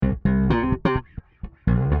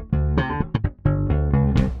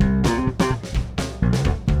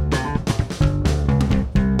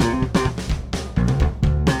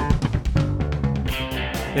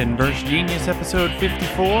Inverse Genius episode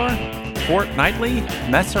 54, Fortnightly,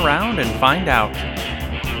 Mess Around and Find Out.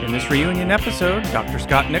 In this reunion episode, Dr.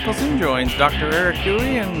 Scott Nicholson joins Dr. Eric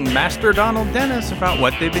Dewey and Master Donald Dennis about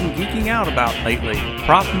what they've been geeking out about lately.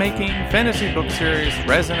 Prop making, fantasy book series,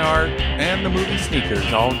 resin art, and the movie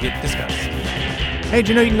Sneakers all get discussed. Hey, do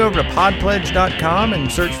you know you can go over to podpledge.com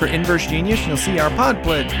and search for Inverse Genius and you'll see our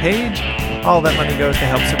Podpledge page. All that money goes to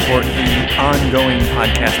help support the ongoing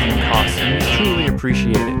podcasting costs, and we truly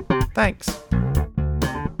appreciate it. Thanks.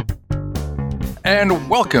 And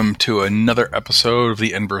welcome to another episode of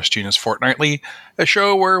the Inverse Genius Fortnightly, a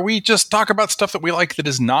show where we just talk about stuff that we like that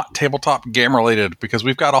is not tabletop game related, because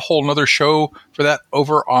we've got a whole nother show for that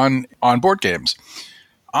over on Board Games.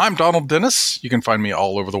 I'm Donald Dennis. You can find me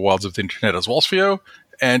all over the wilds of the internet as Wolfsfio,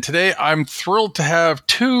 and today I'm thrilled to have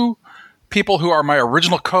two people who are my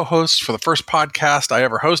original co-hosts for the first podcast I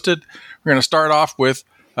ever hosted. We're going to start off with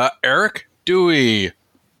Eric Dewey,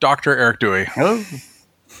 Dr. Eric Dewey. Hello.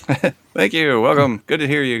 Thank you. Welcome. Good to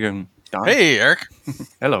hear you again, Don. Hey, Eric.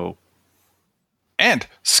 Hello. And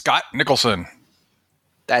Scott Nicholson.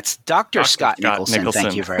 That's Dr. Scott Nicholson.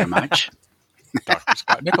 Thank you very much. Dr.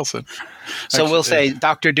 Scott Nicholson. So we'll say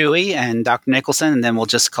Dr. Dewey and Dr. Nicholson, and then we'll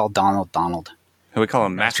just call Donald. We call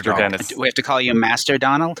him Master Dennis. Do we have to call you Master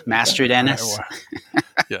Donald? Master Dennis?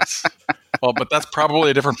 Yes. Well, but that's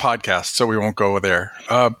probably a different podcast, so we won't go there.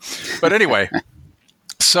 But anyway,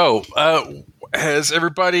 so has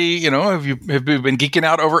everybody, have you been geeking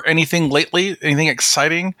out over anything lately? Anything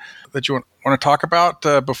exciting that you want to talk about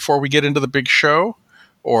before we get into the big show?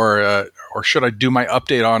 Or should I do my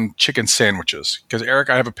update on chicken sandwiches? Because, Eric,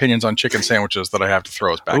 I have opinions on chicken sandwiches that I have to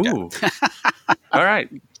throw us back at. All right.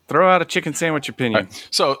 Throw out a chicken sandwich opinion. Right.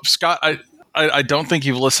 So, Scott, I don't think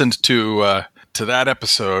you've listened to that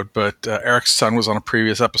episode, but Eric's son was on a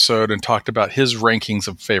previous episode and talked about his rankings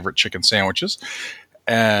of favorite chicken sandwiches.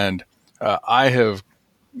 And there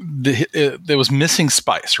was missing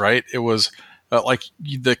spice, right? It was like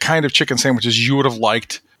the kind of chicken sandwiches you would have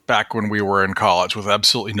liked back when we were in college with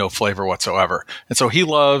absolutely no flavor whatsoever. And so he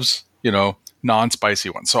loves, non-spicy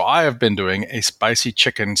ones. So I have been doing a spicy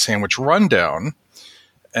chicken sandwich rundown.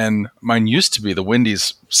 And mine used to be the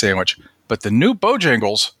Wendy's sandwich, but the new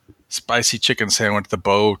Bojangles spicy chicken sandwich, the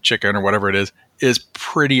Bo chicken or whatever it is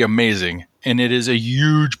pretty amazing. And it is a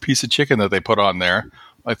huge piece of chicken that they put on there.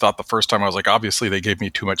 I thought the first time I was like, obviously they gave me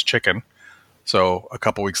too much chicken. So a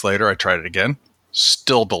couple weeks later, I tried it again.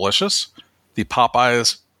 Still delicious. The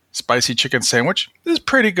Popeyes spicy chicken sandwich is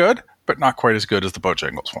pretty good, but not quite as good as the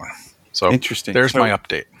Bojangles one. So interesting. There's my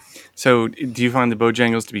update. So do you find the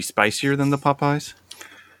Bojangles to be spicier than the Popeyes?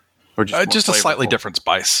 Or just a slightly different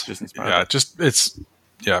spice. It's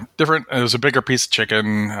different. It was a bigger piece of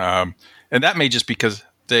chicken. And that may just because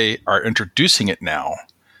they are introducing it now.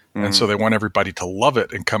 And so they want everybody to love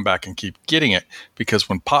it and come back and keep getting it. Because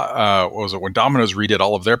when Domino's redid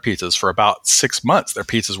all of their pizzas for about 6 months, their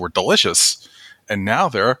pizzas were delicious. And now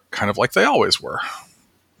they're kind of like they always were.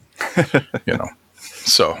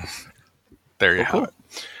 So there you have it.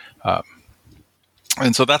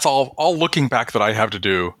 And so that's all looking back that I have to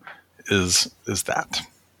do is that.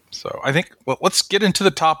 So I think, let's get into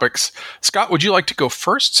the topics. Scott, would you like to go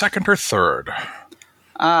first, second, or third?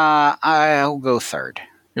 I'll go third.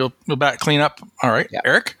 You'll back clean up? All right. Yep.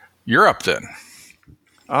 Eric, you're up then.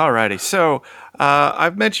 All righty. So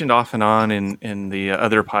I've mentioned off and on in the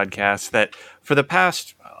other podcasts that for the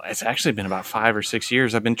past, it's actually been about 5 or 6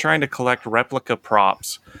 years, I've been trying to collect replica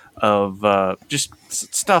props of just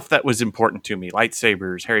stuff that was important to me.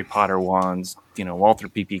 Lightsabers, Harry Potter wands, Walther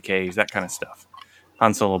PPKs, that kind of stuff.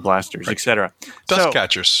 Han Solo blasters, etc. Dust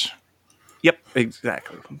catchers. Yep,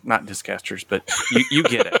 exactly. Not disc catchers, but you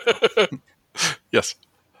get it. Yes.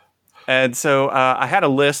 And so I had a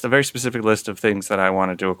very specific list of things that I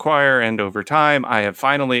wanted to acquire, and over time, I have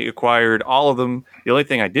finally acquired all of them. The only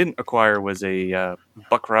thing I didn't acquire was a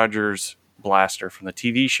Buck Rogers blaster from the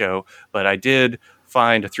TV show, but I did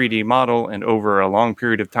find a 3D model, and over a long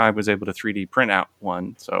period of time, was able to 3D print out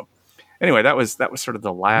one. So anyway, that was sort of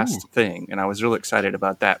the last thing, and I was really excited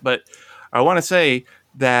about that. But I want to say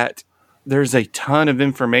that there's a ton of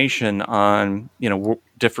information on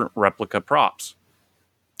different replica props.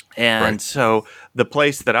 And so the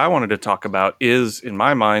place that I wanted to talk about is, in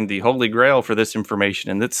my mind, the holy grail for this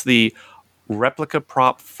information, and it's the Replica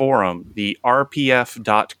Prop Forum, the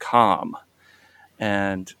rpf.com.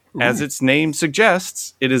 And as its name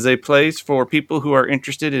suggests, it is a place for people who are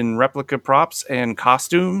interested in replica props and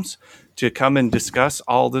costumes to come and discuss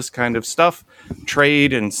all this kind of stuff,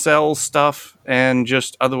 trade and sell stuff, and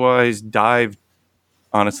just otherwise dive,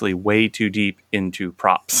 honestly, way too deep into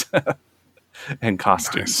props and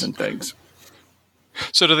costumes and things.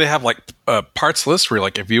 So do they have like parts lists where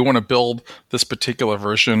like if you want to build this particular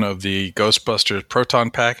version of the Ghostbusters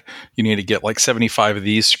Proton Pack, you need to get like 75 of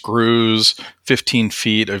these screws, 15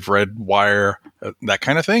 feet of red wire, that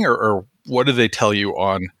kind of thing? Or what do they tell you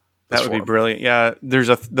on this That would be forum? brilliant. Yeah,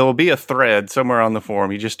 there'll be a thread somewhere on the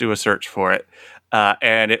forum. You just do a search for it.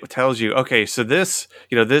 And it tells you, okay, so this,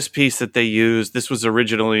 this piece that they used, this was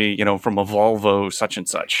originally, from a Volvo such and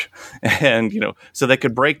such. And, so they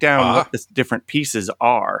could break down what the different pieces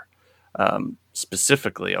are,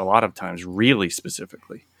 specifically, a lot of times, really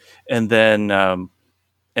specifically. And then,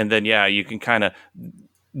 yeah, you can kind of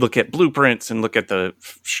look at blueprints and look at the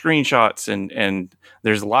screenshots and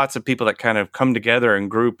there's lots of people that kind of come together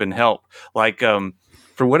and group and help. Like,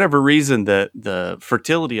 for whatever reason, the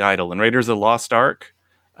fertility idol in Raiders of the Lost Ark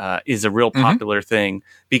is a real popular thing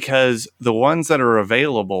because the ones that are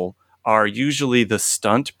available are usually the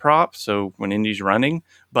stunt prop. So when Indy's running,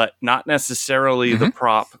 but not necessarily the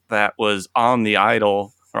prop that was on the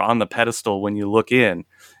idol or on the pedestal when you look in.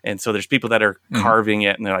 And so there's people that are carving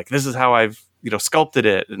it and they're like, this is how I've, sculpted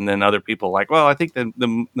it. And then other people like, well, I think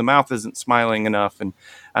the mouth isn't smiling enough. And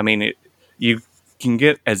I mean, you can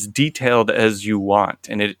get as detailed as you want.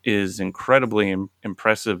 And it is incredibly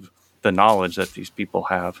impressive, the knowledge that these people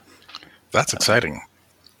have. That's exciting.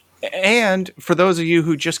 And for those of you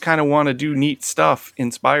who just kind of want to do neat stuff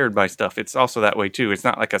inspired by stuff, it's also that way too. It's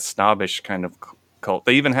not like a snobbish kind of cult.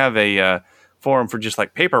 They even have a forum for just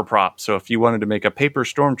like paper props. So if you wanted to make a paper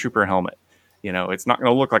stormtrooper helmet, it's not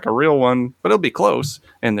going to look like a real one, but it'll be close.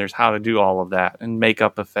 And there's how to do all of that and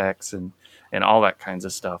makeup effects and all that kinds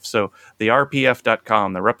of stuff. So the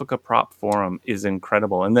rpf.com, the Replica Prop Forum, is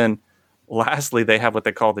incredible. And then lastly, they have what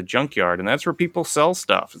they call the junkyard, and that's where people sell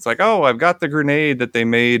stuff. It's like, oh, I've got the grenade that they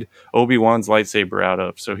made Obi-Wan's lightsaber out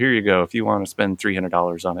of. So here you go. If you want to spend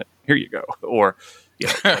 $300 on it, here you go. Or,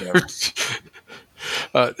 whatever.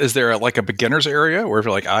 Is there like a beginner's area where if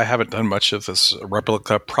you're like, I haven't done much of this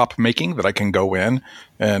replica prop making that I can go in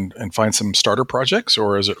and find some starter projects?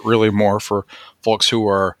 Or is it really more for folks who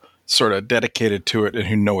are sort of dedicated to it and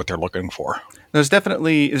who know what they're looking for? There's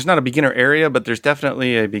not a beginner area, but there's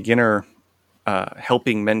definitely a beginner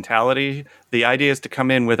helping mentality. The idea is to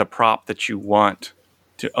come in with a prop that you want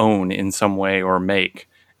to own in some way or make.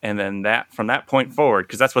 And then from that point forward,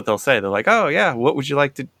 because that's what they'll say. They're like, oh, yeah, what would you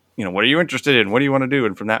like to, what are you interested in? What do you want to do?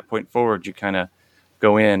 And from that point forward, you kind of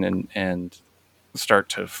go in and start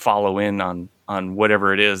to follow in on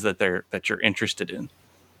whatever it is that you're interested in.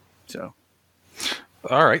 So.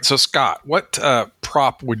 All right. So, Scott, what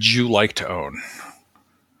prop would you like to own?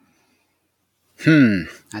 Or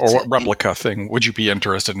what replica thing would you be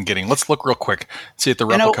interested in getting? Let's look real quick. See at the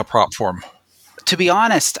replica prop forum. To be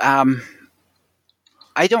honest,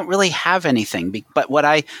 I don't really have anything, but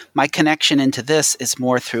my connection into this is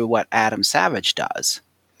more through what Adam Savage does.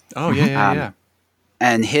 Oh, yeah.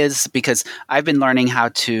 And because I've been learning how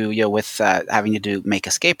to, with having to make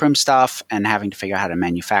escape room stuff and having to figure out how to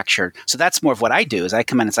manufacture. So that's more of what I do is I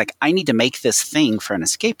come in, it's like, I need to make this thing for an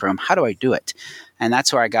escape room. How do I do it? And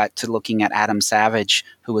that's where I got to looking at Adam Savage,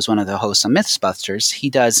 who was one of the hosts on Mythbusters. He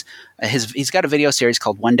does, he's got a video series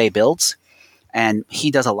called One Day Builds. And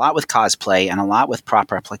he does a lot with cosplay and a lot with prop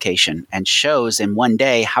replication and shows in one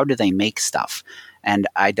day how do they make stuff. And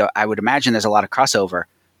I would imagine there's a lot of crossover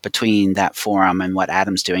between that forum and what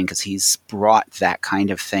Adam's doing because he's brought that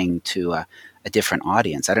kind of thing to a different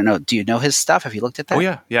audience. I don't know. Do you know his stuff? Have you looked at that? Oh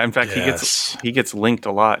yeah. In fact, yes. he gets linked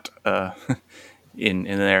a lot in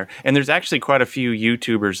there. And there's actually quite a few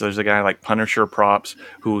YouTubers. There's a guy like Punisher Props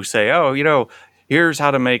who say, oh, here's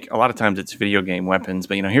how to make, a lot of times it's video game weapons,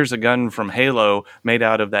 but here's a gun from Halo made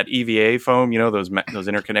out of that EVA foam, those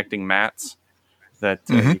interconnecting mats that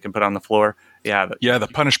you can put on the floor. Yeah. The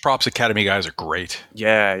Punish Props Academy guys are great.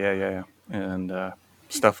 Yeah. And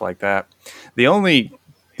stuff like that. The only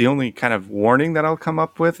kind of warning that I'll come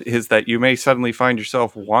up with is that you may suddenly find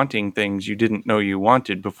yourself wanting things you didn't know you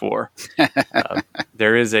wanted before.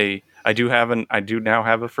 There is I do now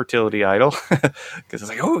have a fertility idol because it's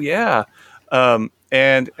like, oh yeah.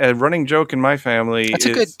 And a running joke in my family that's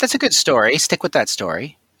a good story. Stick with that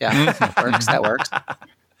story. Yeah, that works.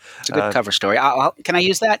 It's a good cover story. Can I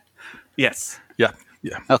use that? Yes. Yeah.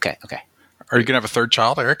 Okay. Are you gonna have a third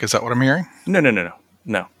child, Eric? Is that what I'm hearing?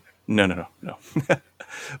 No.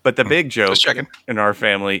 But the big joke in our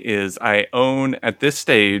family is I own at this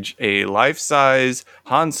stage a life-size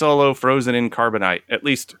Han Solo frozen in carbonite. At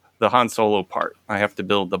least the Han Solo part. I have to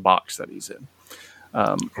build the box that he's in.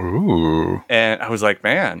 Ooh. And I was like,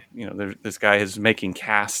 man, this guy is making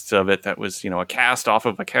casts of it that was, a cast off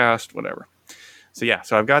of a cast, whatever. So yeah,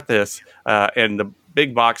 so I've got this, and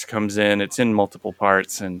big box comes in. It's in multiple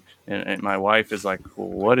parts, and my wife is like, well,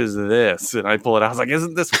 "What is this?" And I pull it out. I was like,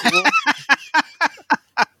 "Isn't this cool?"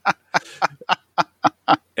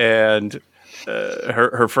 And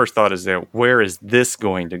her first thought is, where is this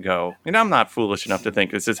going to go? And I'm not foolish enough to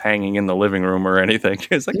think this is hanging in the living room or anything.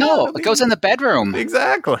 It's like, no, it goes in the bedroom.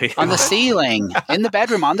 Exactly. On the ceiling. In the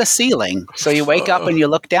bedroom, on the ceiling. So you wake up and you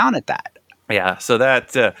look down at that. Yeah, so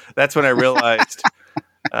that's when I realized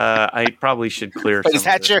I probably should clear. But is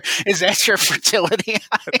that your fertility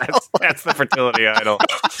idol? That's the fertility idol.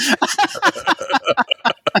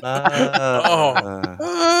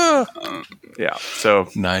 Yeah. So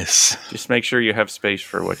nice. Just make sure you have space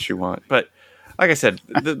for what you want. But like I said,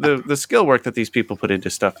 the skill work that these people put into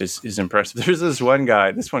stuff is impressive. There's this one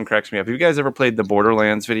guy. This one cracks me up. Have you guys ever played the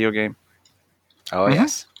Borderlands video game? Oh,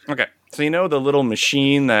 yes. Okay. So you know the little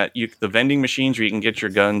machine the vending machines where you can get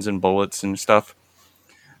your guns and bullets and stuff?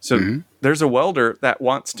 So there's a welder that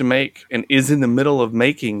wants to make and is in the middle of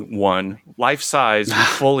making one life-size,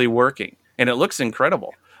 fully working. And it looks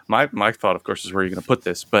incredible. My thought, of course, is where you're going to put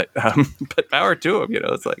this. But power to him.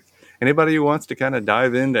 It's like anybody who wants to kind of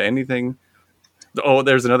dive into anything. Oh,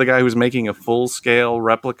 there's another guy who's making a full-scale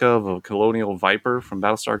replica of a Colonial Viper from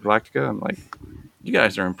Battlestar Galactica. I'm like, you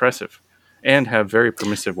guys are impressive. And have very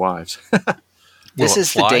permissive wives. This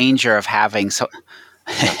is the danger of having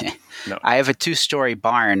No. I have a 2-story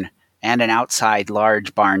barn and an outside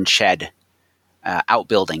large barn shed,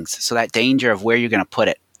 outbuildings. So that danger of where you're going to put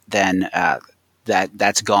it, then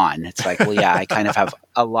that's gone. It's like, well, yeah, I kind of have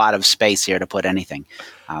a lot of space here to put anything.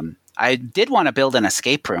 I did want to build an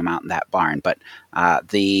escape room out in that barn, but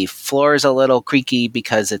the floor is a little creaky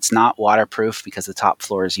because it's not waterproof because the top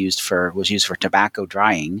floor was used for tobacco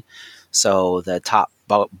drying. So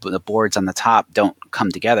the boards on the top don't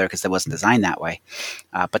come together because it wasn't designed that way.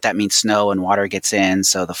 But that means snow and water gets in.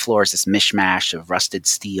 So the floor is this mishmash of rusted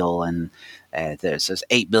steel, and there's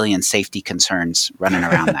 8 billion safety concerns running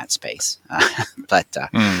around that space. But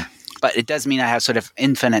it does mean I have sort of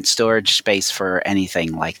infinite storage space for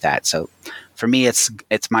anything like that. So for me, it's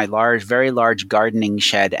my very large gardening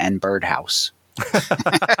shed and birdhouse.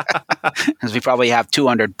 Because we probably have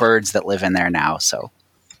 200 birds that live in there now. So.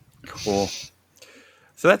 Cool.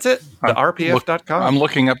 So that's it. The RPF.com. I'm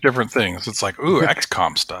looking up different things. It's like, ooh,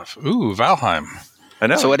 XCOM stuff. Ooh, Valheim. I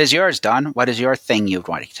know. So what is yours, Don? What is your thing you'd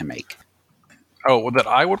want to make? Oh, that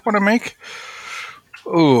I would want to make?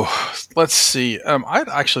 Ooh, let's see. I'd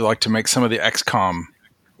actually like to make some of the XCOM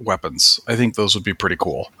weapons. I think those would be pretty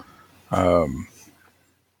cool. I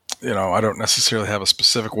don't necessarily have a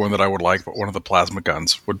specific one that I would like, but one of the plasma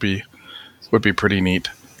guns would be pretty neat.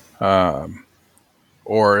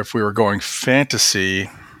 Or if we were going fantasy,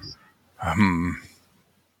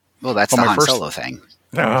 well, that's the Han Solo thing.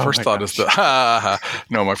 My first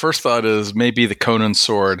thought is maybe the Conan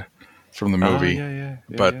sword from the movie.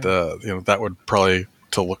 But that would probably,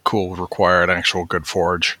 to look cool, would require an actual good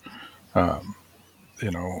forge. Or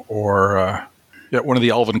one of the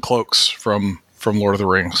elven cloaks from Lord of the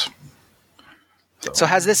Rings. So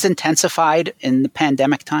has this intensified in the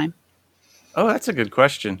pandemic time? Oh, that's a good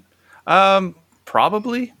question.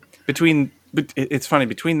 Probably it's funny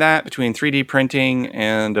between 3D printing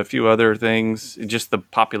and a few other things, just the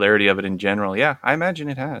popularity of it in general. Yeah, I imagine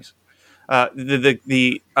it has.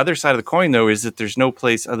 The other side of the coin, though, is that there's no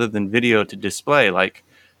place other than video to display. Like,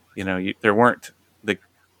 there weren't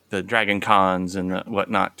the Dragon Cons and the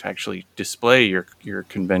whatnot to actually display your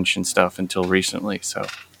convention stuff until recently. So,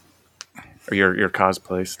 or your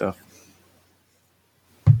cosplay stuff.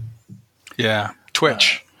 Yeah,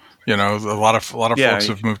 Twitch. A lot of folks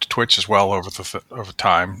have moved to Twitch as well over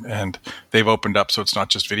time, and they've opened up so it's not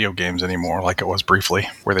just video games anymore, like it was briefly,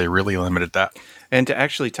 where they really limited that. And to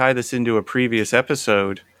actually tie this into a previous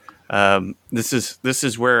episode, this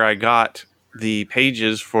is where I got the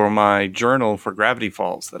pages for my journal for Gravity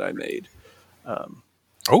Falls that I made.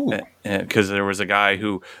 Because there was a guy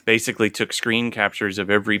who basically took screen captures of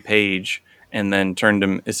every page and then turned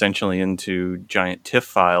them essentially into giant TIFF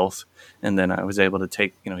files. And then I was able to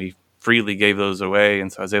take, he freely gave those away.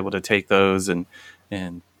 And so I was able to take those and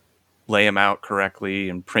lay them out correctly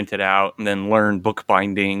and print it out and then learn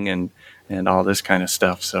bookbinding and all this kind of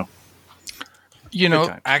stuff. So,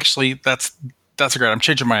 actually that's great. I'm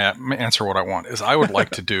changing my answer. What I want is I would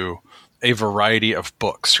like to do a variety of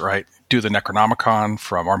books, right? Do the Necronomicon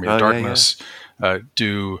from Army of Darkness,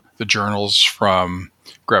 do the journals from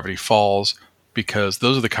Gravity Falls, because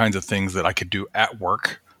those are the kinds of things that I could do at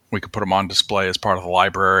work. We could put them on display as part of the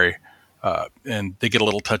library, and they get a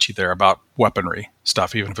little touchy there about weaponry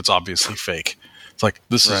stuff, even if it's obviously fake. It's like,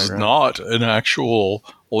 this is not an actual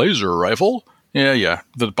laser rifle. Yeah,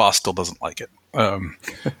 the boss still doesn't like it.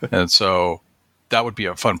 And so that would be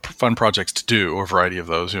a fun projects to do, a variety of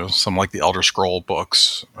those, some like the Elder Scroll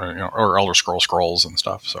books or Elder Scrolls and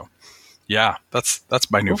stuff. So yeah,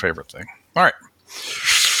 that's my new favorite thing. All right.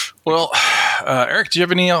 Well, Eric, do you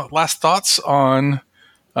have any last thoughts on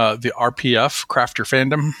the RPF Crafter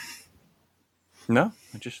fandom? No,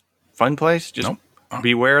 just fun place. Just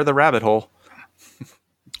beware of the rabbit hole.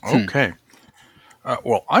 Okay.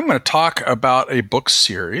 Well, I'm going to talk about a book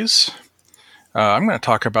series. I'm going to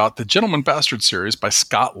talk about the Gentleman Bastard series by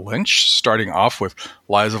Scott Lynch, starting off with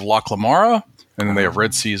Lies of Locke Lamora, and then they have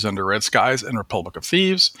Red Seas Under Red Skies and Republic of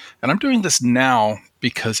Thieves. And I'm doing this now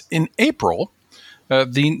because in April,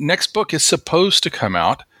 the next book is supposed to come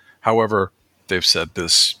out. However, they've said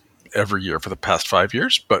this every year for the past 5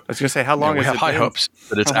 years. But I was going to say, how long we has have it high been? hopes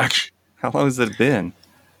that it's actually. How long has it been?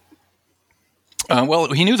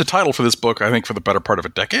 Well, he knew the title for this book, I think, for the better part of a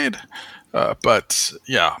decade. But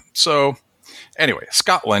yeah, so anyway,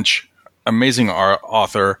 Scott Lynch, amazing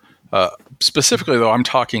author. Specifically, though, I'm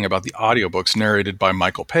talking about the audiobooks narrated by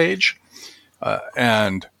Michael Page.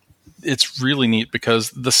 And it's really neat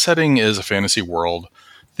because the setting is a fantasy world.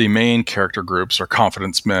 The main character groups are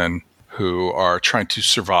confidence men who are trying to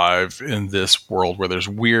survive in this world where there's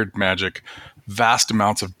weird magic, vast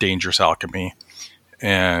amounts of dangerous alchemy,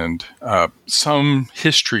 and some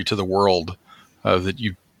history to the world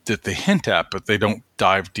that they hint at, but they don't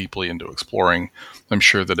dive deeply into exploring. I'm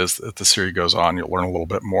sure that as the series goes on, you'll learn a little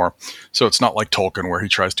bit more. So it's not like Tolkien, where he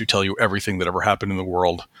tries to tell you everything that ever happened in the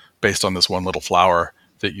world based on this one little flower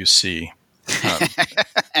that you see.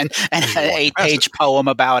 And an 8-page poem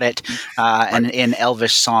about it, and in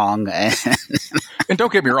Elvish song. And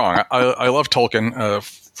don't get me wrong, I love Tolkien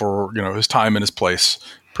for his time and his place.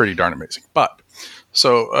 Pretty darn amazing. But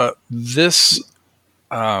so this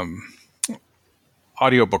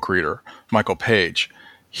audiobook reader, Michael Page,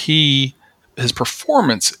 his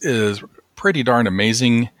performance is pretty darn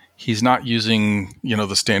amazing. He's not using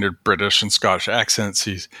the standard British and Scottish accents.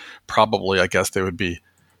 He's probably, I guess they would be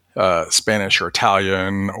Spanish or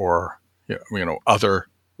Italian or other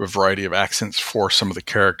variety of accents for some of the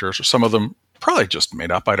characters, or some of them probably just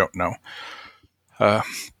made up. I don't know.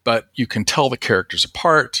 But you can tell the characters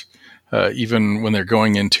apart, even when they're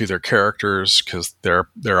going into their characters, because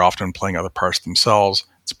they're often playing other parts themselves.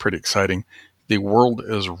 It's pretty exciting. The world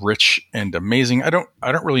is rich and amazing. I don't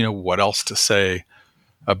really know what else to say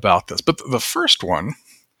about this, but the first one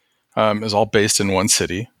is all based in one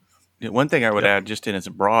city. One thing I would add, just in as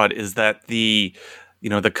broad, is that the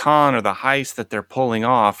con or the heist that they're pulling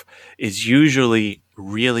off is usually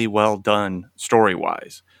really well done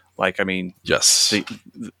story-wise. Yes,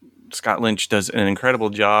 Scott Lynch does an incredible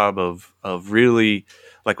job of really,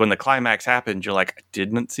 like, when the climax happens, you're like, I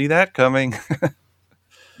didn't see that coming.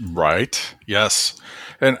 Right. Yes,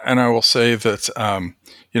 and I will say that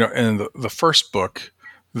in the first book,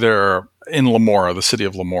 they're in Lamora, the city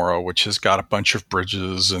of Lamora, which has got a bunch of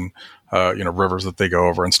bridges and rivers that they go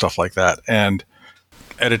over and stuff like that. And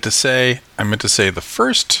I meant to say the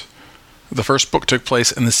first book took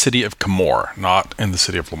place in the city of Camor, not in the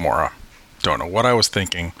city of Lamora. Don't know what I was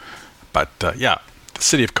thinking, but the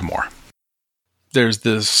city of Camor. There's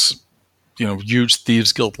this huge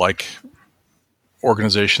Thieves Guild-like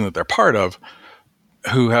organization that they're part of,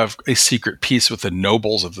 who have a secret peace with the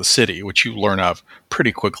nobles of the city, which you learn of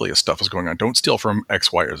pretty quickly as stuff is going on. Don't steal from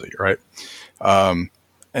X, Y, or Z, right? And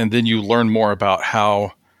then you learn more about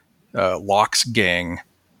how Locke's gang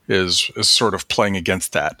is sort of playing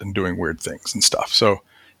against that and doing weird things and stuff. So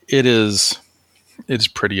it's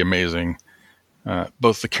pretty amazing.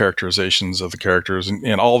 Both the characterizations of the characters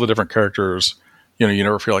and all the different characters. You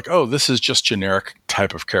never feel like, oh, this is just generic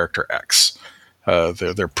type of character X.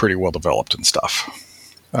 They're pretty well developed and stuff.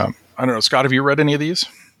 I don't know, Scott, have you read any of these?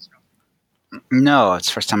 No, it's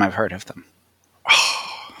the first time I've heard of them.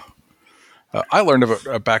 I learned of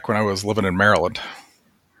it back when I was living in Maryland.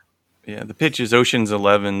 Yeah, the pitch is Ocean's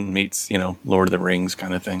 11 meets, Lord of the Rings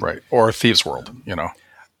kind of thing. Right, or Thieves World,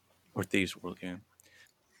 Or Thieves World, yeah.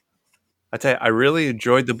 I tell you, I really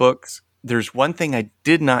enjoyed the books. There's one thing I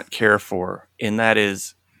did not care for, and that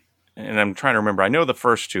is, and I'm trying to remember, I know the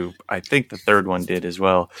first two, I think the third one did as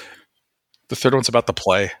well. The third one's about the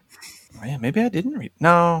play. Oh, yeah, maybe I didn't read.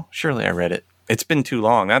 No, surely I read it. It's been too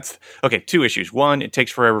long. That's okay. 2 issues. 1, it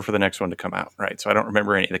takes forever for the next one to come out, right? So I don't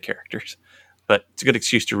remember any of the characters, but it's a good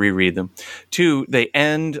excuse to reread them. 2, they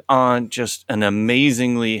end on just an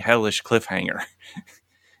amazingly hellish cliffhanger.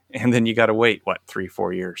 And then you got to wait,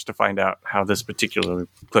 3-4 years to find out how this particular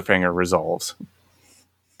cliffhanger resolves.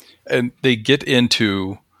 And they get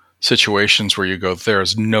into situations where you go,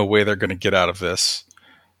 there's no way they're going to get out of this.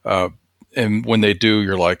 And when they do,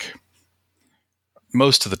 you're like,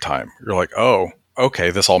 most of the time you're like, oh,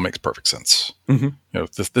 okay, this all makes perfect sense. Mm-hmm.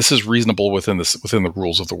 This is reasonable within the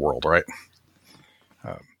rules of the world, right?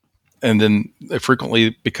 And then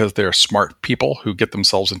frequently, because they're smart people who get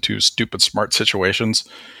themselves into stupid smart situations,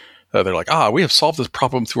 they're like, we have solved this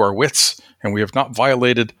problem through our wits, and we have not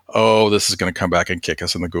violated. Oh, this is going to come back and kick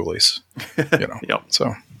us in the ghoulies. Yep.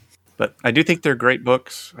 So, but I do think they're great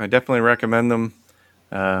books. I definitely recommend them.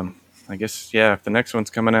 I guess, if the next one's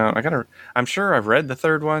coming out, I'm sure I've read the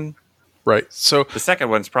third one. right. So The second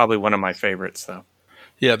one's probably one of my favorites, though.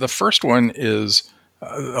 yeah, the first one is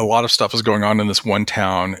a lot of stuff is going on in this one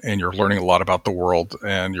town, and you're learning a lot about the world,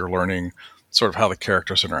 and you're learning sort of how the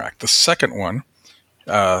characters interact. The second one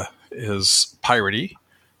is piratey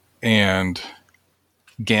and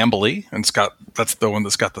gambly, and that's the one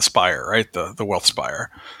that's got the spire, right? The wealth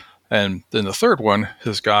spire. And then the third one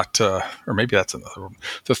has got, or maybe that's another one.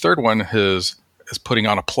 The third one is putting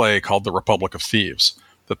on a play called The Republic of Thieves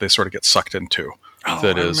that they sort of get sucked into.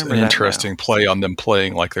 That I is an remember that interesting play on them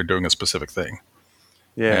playing like they're doing a specific thing.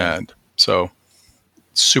 Yeah. And so,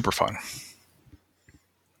 super fun.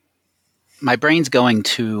 My brain's going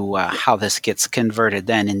to how this gets converted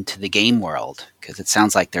then into the game world, because it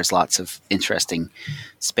sounds like there's lots of interesting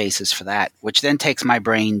spaces for that, which then takes my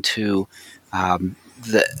brain to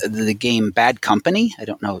the game Bad Company. I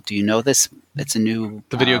don't know. Do you know this? It's a new...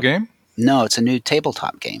 The video game? No, it's a new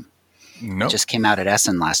tabletop game. No. It just came out at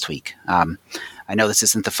Essen last week. I know this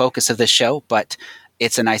isn't the focus of this show, but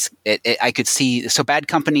it's a nice... I could see... So Bad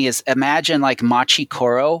Company is... Imagine like Machi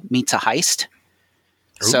Koro meets a heist.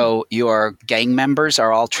 Ooh. So your gang members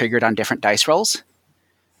are all triggered on different dice rolls.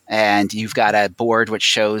 And you've got a board which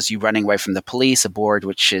shows you running away from the police, a board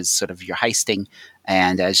which is sort of your heisting.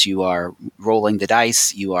 And as you are rolling the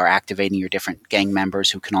dice, you are activating your different gang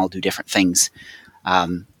members who can all do different things.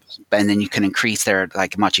 And then you can increase their,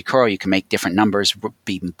 like Machi Koro, you can make different numbers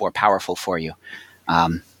be more powerful for you.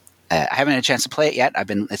 I haven't had a chance to play it yet.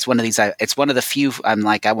 It's one of these. It's one of the few. I'm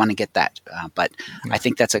like, I want to get that, but I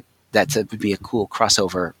think that would be a cool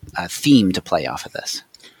crossover theme to play off of this.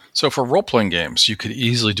 So for role-playing games, you could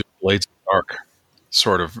easily do Blades of the Dark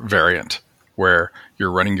sort of variant, where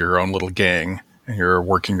you're running your own little gang and you're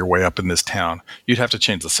working your way up in this town. You'd have to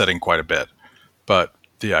change the setting quite a bit, but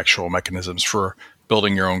the actual mechanisms for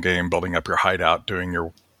building your own game, building up your hideout, doing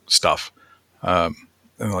your stuff. And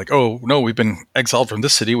like, oh, no, we've been exiled from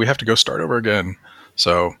this city. We have to go start over again.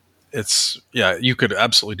 So you could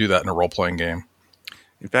absolutely do that in a role-playing game.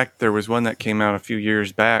 In fact, there was one that came out a few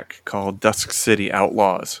years back called Dusk City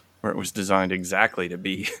Outlaws, where it was designed exactly to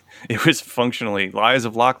be. It was functionally Lies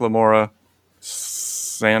of Loch Lamora,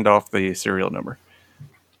 sand off the serial number.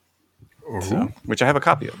 So, which I have a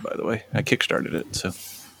copy of, by the way. I kickstarted it, so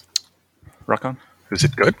rock on. Is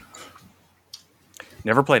it good?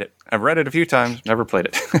 Never played it. I've read it a few times, never played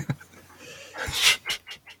it.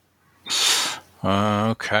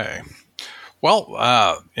 Okay.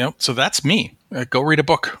 Well, so that's me. Go read a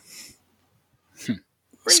book.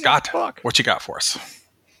 Scott, what you got for us?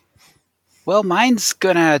 Well, mine's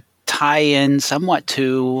going to tie in somewhat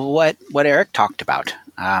to what Eric talked about,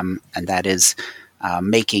 and that is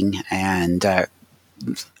making and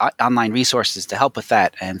online resources to help with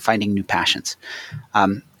that and finding new passions.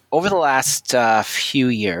 Over the last few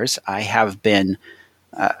years, I have been,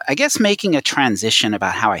 making a transition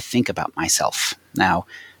about how I think about myself. Now,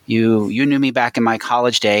 you knew me back in my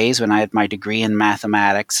college days when I had my degree in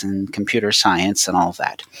mathematics and computer science and all of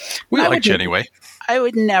that. We liked you anyway. I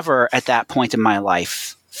would never, at that point in my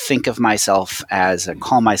life, think of myself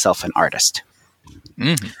call myself an artist.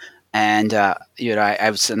 Mm-hmm. And, I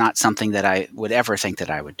was not something that I would ever think that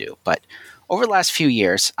I would do. But over the last few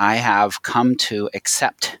years, I have come to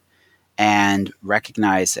accept and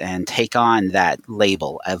recognize and take on that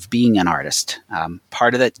label of being an artist.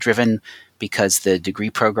 Part of that driven because the degree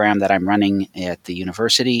program that I'm running at the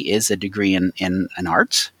university is a degree in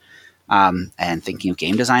arts, and thinking of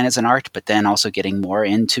game design as an art, but then also getting more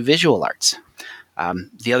into visual arts.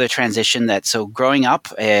 The other transition so growing up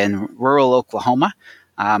in rural Oklahoma,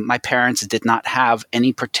 my parents did not have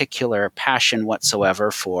any particular passion whatsoever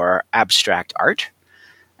for abstract art.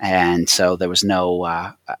 And so there was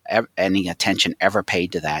no any attention ever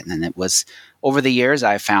paid to that. And it was over the years,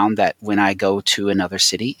 I found that when I go to another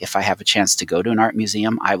city, if I have a chance to go to an art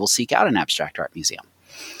museum, I will seek out an abstract art museum.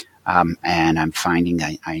 And I'm finding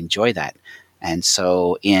I enjoy that. And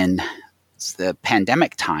so in the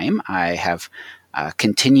pandemic time, I have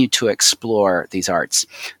continued to explore these arts.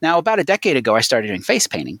 Now, about a decade ago, I started doing face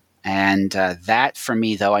painting. And that for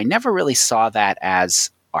me, though, I never really saw that as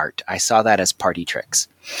art. I saw that as party tricks.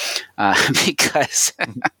 Because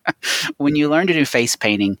when you learn to do face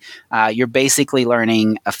painting, you're basically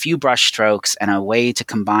learning a few brush strokes and a way to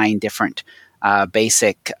combine different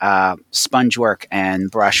basic sponge work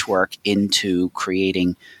and brush work into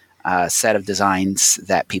creating a set of designs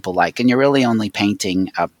that people like. And you're really only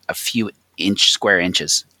painting a few square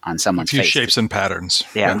inches on someone's face. A few shapes and patterns.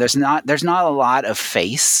 Yeah, there's not a lot of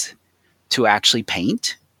face to actually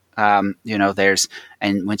paint. When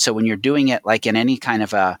you're doing it like in any kind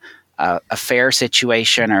of a fair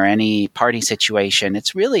situation or any party situation,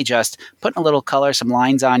 it's really just putting a little color, some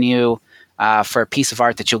lines on you for a piece of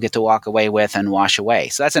art that you'll get to walk away with and wash away.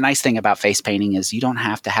 So that's a nice thing about face painting is you don't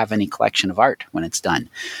have to have any collection of art when it's done.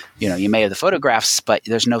 You may have the photographs, but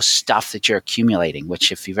there's no stuff that you're accumulating,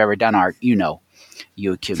 which if you've ever done art,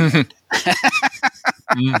 you accumulate.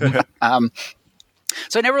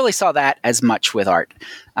 So I never really saw that as much with art.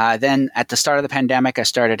 Then at the start of the pandemic, I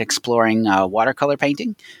started exploring watercolor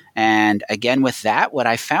painting. And again, with that, what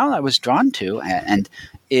I found I was drawn to and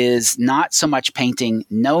is not so much painting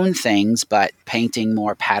known things, but painting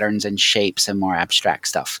more patterns and shapes and more abstract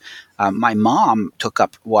stuff. My mom took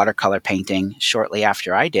up watercolor painting shortly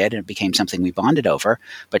after I did, and it became something we bonded over.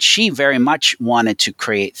 But she very much wanted to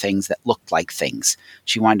create things that looked like things.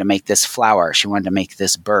 She wanted to make this flower. She wanted to make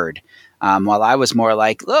this bird. While I was more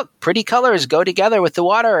like, look, pretty colors go together with the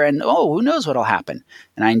water, and who knows what'll happen.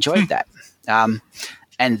 And I enjoyed that.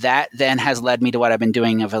 And that then has led me to what I've been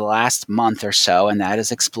doing over the last month or so, and that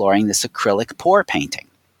is exploring this acrylic pour painting.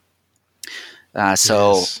 Yes.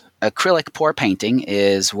 Acrylic pour painting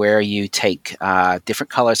is where you take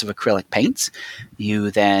different colors of acrylic paints.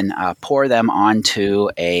 You then pour them onto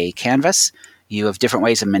a canvas. You have different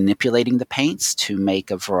ways of manipulating the paints to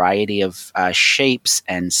make a variety of shapes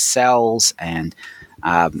and cells, and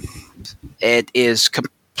it is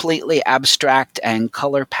completely abstract and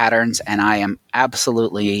color patterns, and I am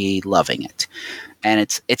absolutely loving it. And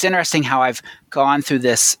it's interesting how I've gone through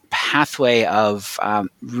this pathway of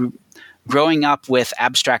growing up with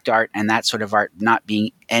abstract art and that sort of art not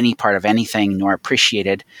being any part of anything nor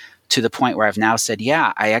appreciated, to the point where I've now said,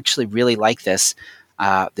 yeah, I actually really like this.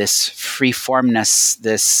 This freeformness,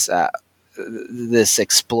 this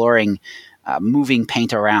exploring, moving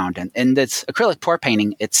paint around, and this acrylic pour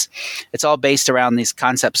painting. It's all based around these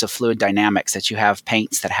concepts of fluid dynamics. That you have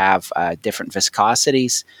paints that have different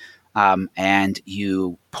viscosities, and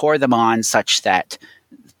you pour them on such that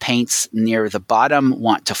paints near the bottom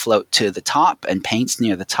want to float to the top, and paints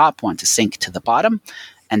near the top want to sink to the bottom,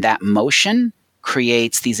 and that motion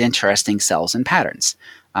creates these interesting cells and patterns.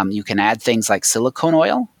 You can add things like silicone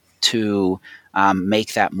oil to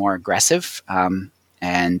make that more aggressive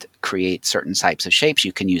and create certain types of shapes.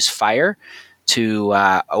 You can use fire to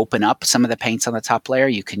open up some of the paints on the top layer.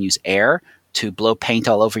 You can use air to blow paint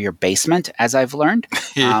all over your basement, as I've learned.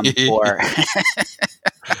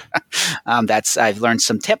 I've learned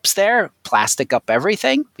some tips there. Plastic up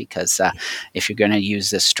everything, because if you're going to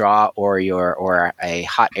use a straw or a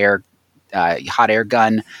hot air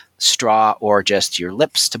gun, straw, or just your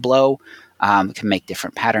lips to blow, can make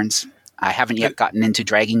different patterns. I haven't yet gotten into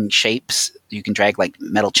dragging shapes. You can drag like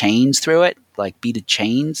metal chains through it, like beaded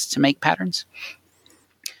chains, to make patterns.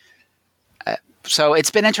 So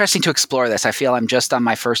it's been interesting to explore this. I feel I'm just on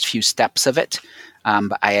my first few steps of it,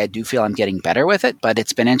 but I do feel I'm getting better with it. But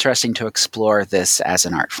it's been interesting to explore this as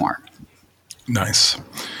an art form. Nice.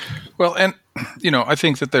 Well, and I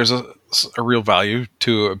think that there's a real value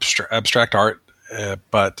to abstract art.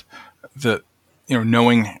 But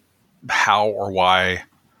knowing how or why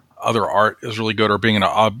other art is really good, or being an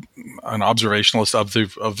observationalist of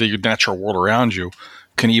the natural world around you,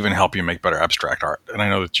 can even help you make better abstract art. And I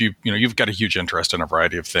know that you've got a huge interest in a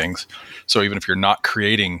variety of things. So even if you're not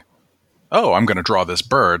creating, I'm going to draw this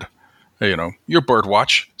bird, you're bird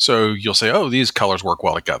watch. So you'll say, these colors work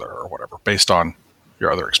well together, or whatever, based on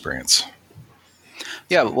your other experience.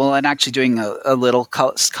 Yeah, well, and actually doing a little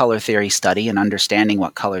color theory study and understanding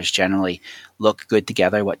what colors generally look good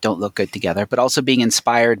together, what don't look good together, but also being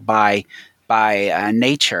inspired by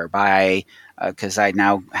nature, because I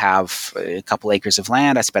now have a couple acres of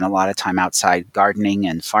land. I spend a lot of time outside gardening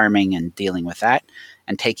and farming and dealing with that,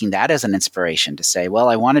 and taking that as an inspiration to say, well,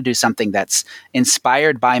 I want to do something that's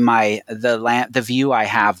inspired by the view I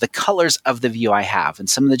have, the colors of the view I have, and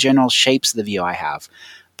some of the general shapes of the view I have.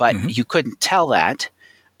 But you couldn't tell that,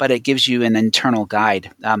 but it gives you an internal guide.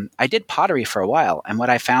 I did pottery for a while, and what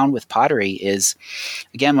I found with pottery is,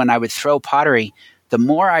 again, when I would throw pottery, the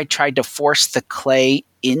more I tried to force the clay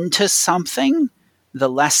into something, the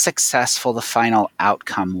less successful the final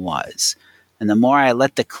outcome was. And the more I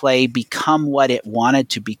let the clay become what it wanted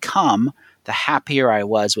to become, the happier I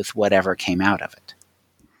was with whatever came out of it.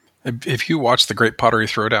 If you watch The Great Pottery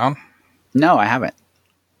Throwdown, No, I haven't.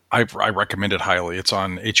 I recommend it highly. It's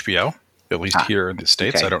on HBO, at least here in the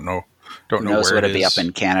States. Okay. I don't know Who knows where what it it'd be is. up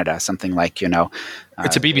in Canada? Something like, It's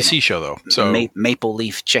a BBC show, though. So Maple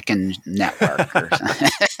Leaf Chicken Network. Or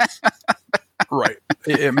right,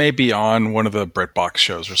 it may be on one of the BritBox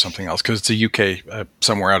shows or something else because it's a UK,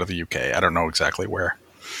 somewhere out of the UK. I don't know exactly where,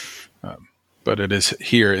 but it is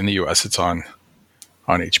here in the US. It's on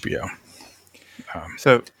HBO.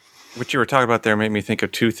 So, what you were talking about there made me think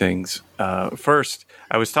of two things. First,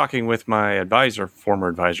 I was talking with my advisor, former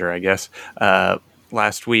advisor, I guess,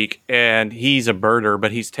 last week, and he's a birder,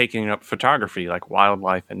 but he's taking up photography, like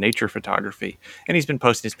wildlife and nature photography. And he's been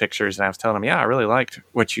posting his pictures, and I was telling him, yeah, I really liked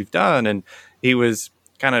what you've done. And he was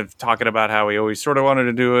kind of talking about how he always sort of wanted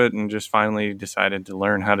to do it and just finally decided to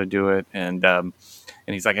learn how to do it. And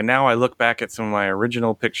he's like, and now I look back at some of my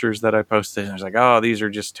original pictures that I posted, and I was like, oh, these are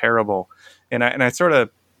just terrible. And I sort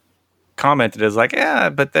of commented as like, yeah,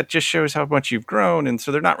 but that just shows how much you've grown. And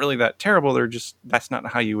so they're not really that terrible. They're just, that's not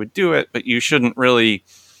how you would do it. But you shouldn't really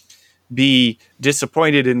be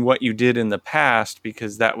disappointed in what you did in the past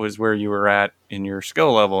because that was where you were at in your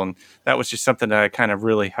skill level. And that was just something that I kind of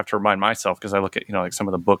really have to remind myself because I look at, like some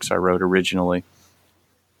of the books I wrote originally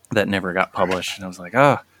that never got published. And I was like,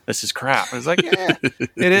 oh, this is crap. I was like, yeah,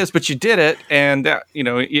 it is, but you did it. And,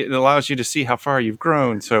 it allows you to see how far you've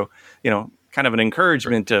grown. So, kind of an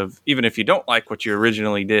encouragement of even if you don't like what you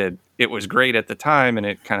originally did, it was great at the time and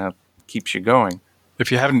it kind of keeps you going.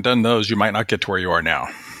 If you haven't done those, you might not get to where you are now.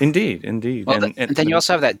 Indeed. Well, and then you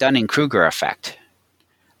also have that Dunning-Kruger effect.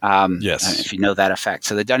 Yes. If you know that effect.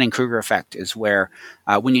 So the Dunning-Kruger effect is where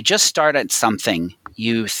when you just start at something,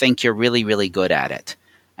 you think you're really, really good at it.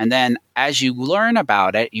 And then as you learn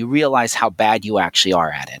about it, you realize how bad you actually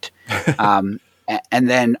are at it. And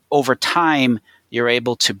then over time, you're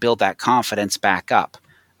able to build that confidence back up.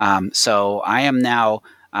 So I am now,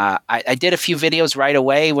 I did a few videos right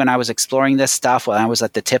away when I was exploring this stuff, when I was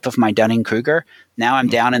at the tip of my Dunning-Kruger. Now I'm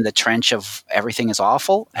down in the trench of everything is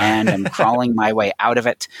awful and I'm crawling my way out of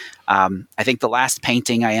it. I think the last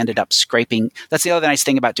painting I ended up scraping. That's the other nice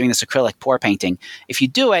thing about doing this acrylic pour painting. If you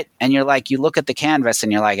do it and you look at the canvas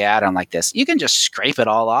and you're like, I don't like this. You can just scrape it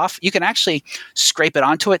all off. You can actually scrape it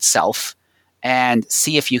onto itself and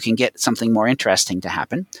see if you can get something more interesting to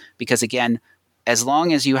happen. Because again, as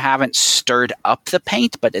long as you haven't stirred up the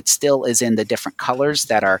paint, but it still is in the different colors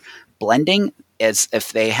that are blending, as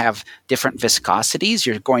if they have different viscosities,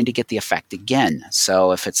 you're going to get the effect again.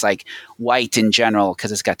 So if it's like white in general,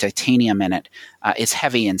 because it's got titanium in it, it's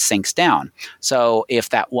heavy and sinks down. So if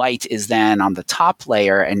that white is then on the top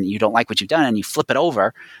layer and you don't like what you've done and you flip it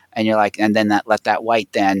over and you're like, and then let that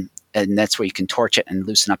white then, and that's where you can torch it and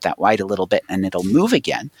loosen up that white a little bit and it'll move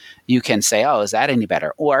again. You can say, oh, is that any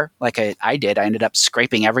better? Or like I did, I ended up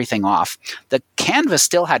scraping everything off. The canvas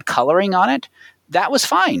still had coloring on it. That was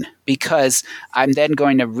fine because I'm then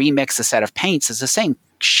going to remix a set of paints. It's the same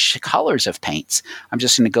colors of paints. I'm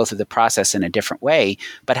just going to go through the process in a different way.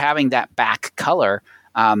 But having that back color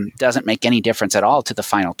doesn't make any difference at all to the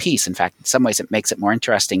final piece. In fact, in some ways, it makes it more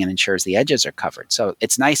interesting and ensures the edges are covered. So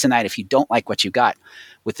it's nice in that if you don't like what you got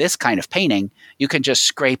with this kind of painting, you can just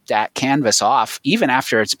scrape that canvas off even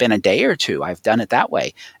after it's been a day or two. I've done it that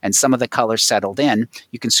way. And some of the colors settled in.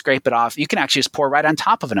 You can scrape it off. You can actually just pour right on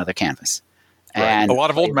top of another canvas. Right. And a lot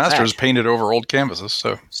of old masters painted over old canvases.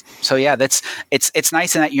 So yeah, it's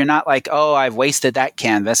nice in that you're not like, oh, I've wasted that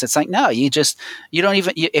canvas. It's like, no, you don't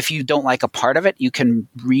even, if you don't like a part of it, you can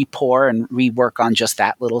re-pour and rework on just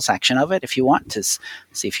that little section of it if you want to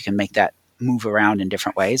see if you can make that move around in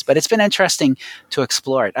different ways. But it's been interesting to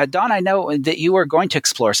explore it. Don, I know that you were going to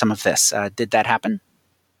explore some of this. Did that happen?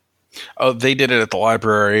 Oh, they did it at the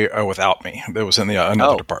library without me. It was in the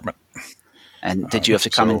another department. And did you have to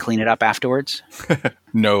come and clean it up afterwards?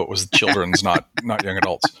 No, it was children's, not young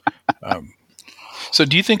adults. So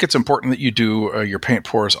do you think it's important that you do your paint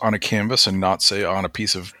pours on a canvas and not, say, on a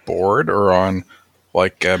piece of board or on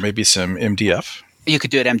maybe some MDF? You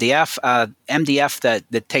could do it MDF. MDF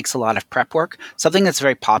that takes a lot of prep work. Something that's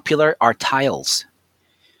very popular are tiles.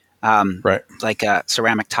 Right. Like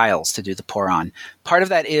ceramic tiles to do the pour on. Part of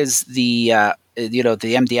that is the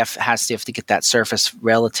MDF have to get that surface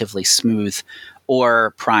relatively smooth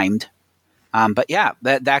or primed. But yeah,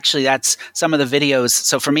 that's some of the videos.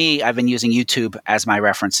 So for me, I've been using YouTube as my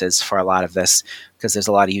references for a lot of this because there's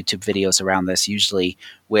a lot of YouTube videos around this, usually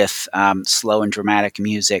with slow and dramatic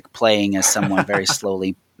music playing as someone very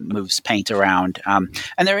slowly moves paint around.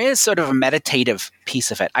 And there is sort of a meditative piece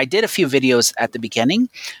of it. I did a few videos at the beginning.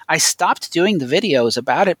 I stopped doing the videos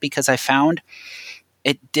about it because I found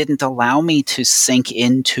it didn't allow me to sink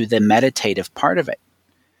into the meditative part of it,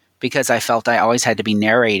 because I felt I always had to be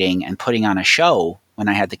narrating and putting on a show when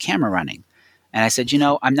I had the camera running. And I said,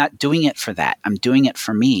 I'm not doing it for that. I'm doing it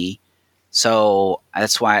for me. So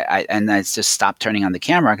that's why I just stopped turning on the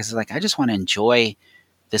camera, because I just want to enjoy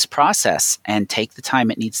this process and take the time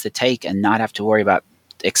it needs to take and not have to worry about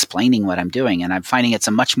explaining what I'm doing. And I'm finding it's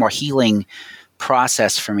a much more healing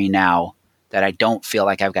process for me now, that I don't feel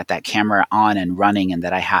like I've got that camera on and running and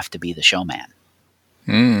that I have to be the showman.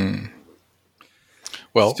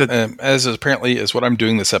 Well, as apparently as what I'm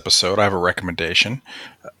doing this episode, I have a recommendation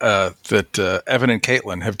that Evan and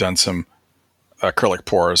Caitlin have done some acrylic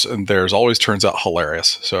pours, and theirs always turns out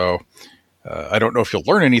hilarious. So I don't know if you'll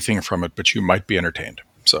learn anything from it, but you might be entertained.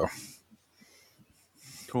 So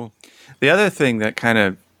cool. The other thing that kind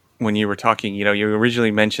of, when you were talking, you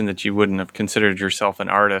originally mentioned that you wouldn't have considered yourself an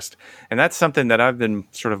artist. And that's something that I've been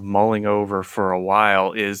sort of mulling over for a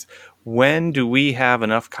while, is when do we have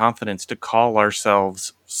enough confidence to call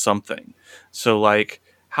ourselves something? So like,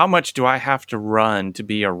 how much do I have to run to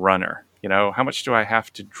be a runner? How much do I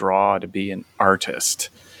have to draw to be an artist?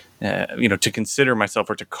 To consider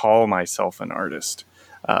myself or to call myself an artist,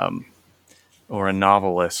 or a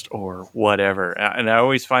novelist or whatever. And I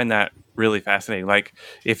always find that really fascinating. Like,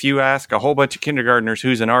 if you ask a whole bunch of kindergartners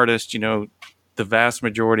who's an artist, the vast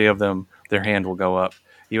majority of them, their hand will go up.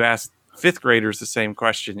 You ask fifth graders the same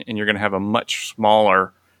question, and you're going to have a much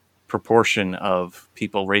smaller proportion of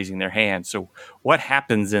people raising their hand. So what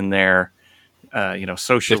happens in there,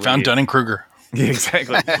 socially? They found Dunning-Kruger.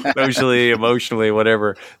 Exactly. Socially, emotionally,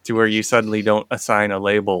 whatever, to where you suddenly don't assign a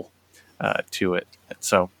label to it.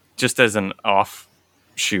 So just as an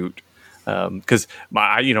offshoot, because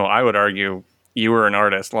I would argue you were an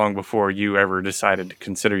artist long before you ever decided to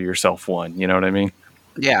consider yourself one. You know what I mean?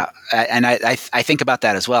 Yeah, and I think about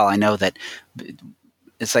that as well. I know that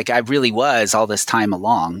it's like I really was all this time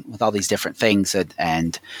along with all these different things,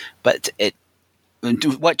 but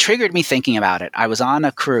what triggered me thinking about it, I was on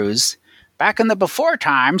a cruise back in the before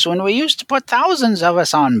times when we used to put thousands of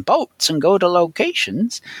us on boats and go to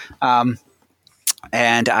locations.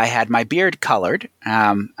 And I had my beard colored,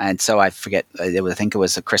 and so I think it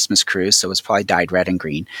was a Christmas cruise, so it was probably dyed red and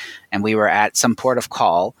green. And we were at some port of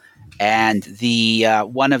call, and the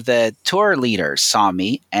one of the tour leaders saw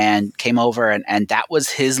me and came over, and that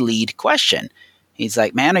was his lead question. He's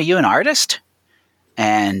like, "Man, are you an artist?"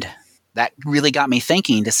 And that really got me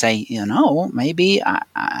thinking to say, maybe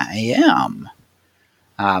I am.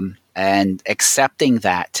 And accepting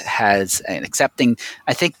that I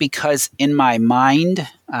think, because in my mind,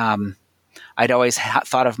 I'd always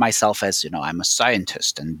thought of myself as, I'm a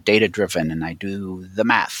scientist and data driven, and I do the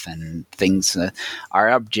math, and things are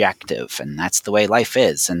objective, and that's the way life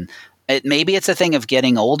is. And maybe it's a thing of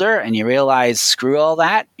getting older and you realize, screw all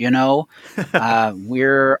that,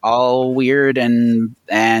 we're all weird and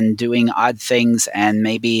doing odd things, and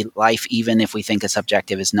maybe life, even if we think it's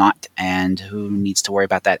objective, is not, and who needs to worry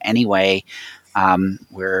about that anyway?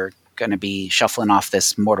 We're going to be shuffling off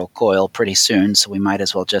this mortal coil pretty soon, so we might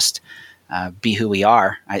as well just be who we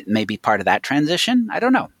are. Maybe part of that transition, I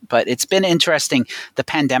don't know. But it's been interesting. The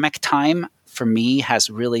pandemic time for me has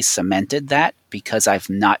really cemented that, because I've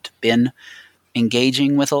not been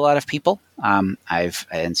engaging with a lot of people.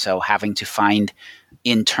 And so having to find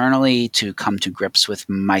internally to come to grips with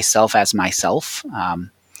myself as myself,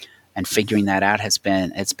 and figuring that out it's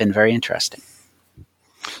been very interesting.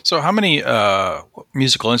 So how many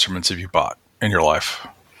musical instruments have you bought in your life?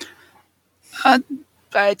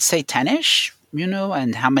 I'd say 10-ish,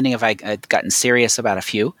 and how many have I gotten serious about? A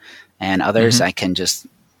few, and others I can just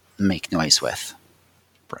make noise with.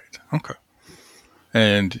 Right. Okay.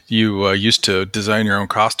 And you used to design your own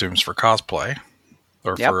costumes for cosplay,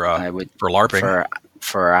 or for LARPing.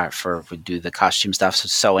 For we do the costume stuff, so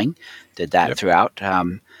sewing, did that throughout.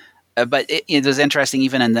 But it was interesting.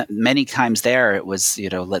 Even in many times there, it was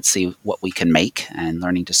let's see what we can make, and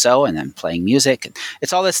learning to sew, and then playing music.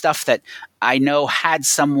 It's all this stuff that I know. Had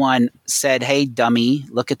someone said, "Hey, dummy,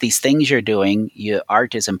 look at these things you're doing.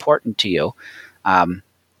 Art is important to you."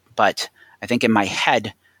 But I think in my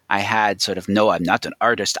head, I had sort of, no, I'm not an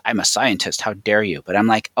artist. I'm a scientist. How dare you? But I'm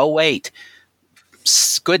like, oh, wait,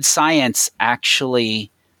 good science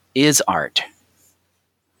actually is art.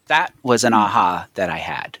 That was an aha that I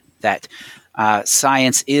had, that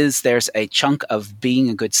science is, there's a chunk of being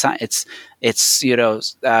a good science. It's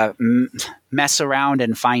mess around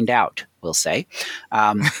and find out, we'll say.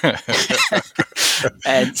 And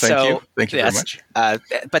Thank you very much.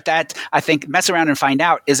 But that, I think, mess around and find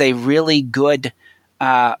out is a really good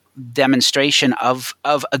demonstration of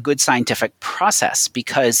a good scientific process,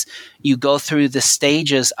 because you go through the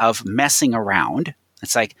stages of messing around.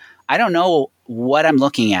 It's like, I don't know what I'm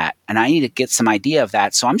looking at, and I need to get some idea of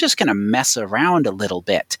that. So I'm just going to mess around a little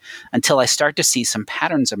bit until I start to see some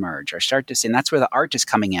patterns emerge, or start to see, and that's where the art is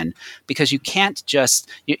coming in, because you can't just,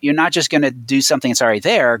 you're not just going to do something that's already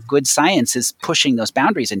there. Good science is pushing those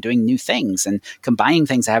boundaries and doing new things and combining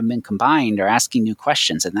things that haven't been combined, or asking new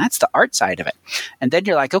questions. And that's the art side of it. And then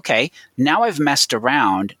you're like, okay, now I've messed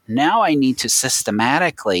around. Now I need to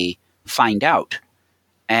systematically find out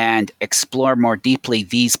and explore more deeply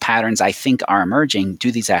these patterns I think are emerging.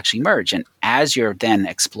 Do these actually emerge? And as you're then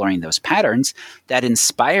exploring those patterns, that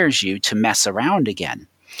inspires you to mess around again.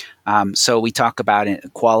 So we talk about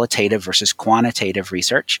qualitative versus quantitative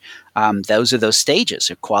research. Those are those stages.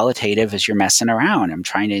 Qualitative is you're messing around. I'm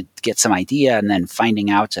trying to get some idea, and then finding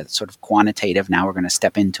out. That sort of quantitative. Now we're going to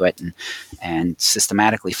step into it and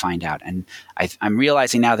systematically find out. And I'm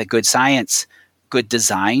realizing now that good science, good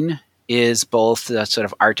design, is both sort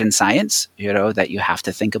of art and science, that you have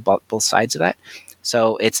to think about both sides of that.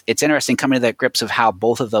 So it's interesting coming to the grips of how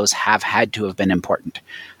both of those have had to have been important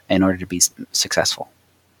in order to be successful.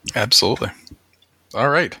 Absolutely. All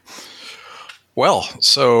right. Well,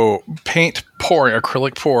 so paint pouring,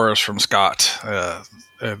 acrylic pours from Scott.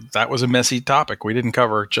 That was a messy topic. We didn't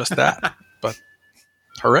cover just that, but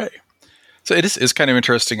hooray. So it is kind of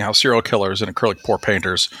interesting how serial killers and acrylic pour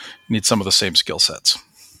painters need some of the same skill sets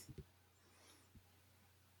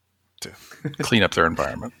to clean up their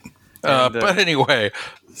environment. But anyway,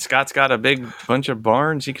 Scott's got a big bunch of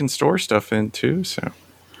barns he can store stuff in too. So,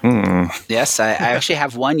 Yes, I actually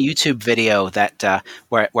have one YouTube video that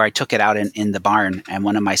where I took it out in the barn, and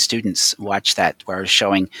one of my students watched that, where I was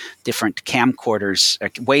showing different camcorders,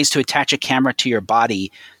 ways to attach a camera to your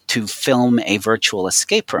body to film a virtual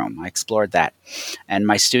escape room. I explored that, and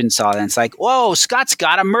my student saw it, and it's like, "Whoa, Scott's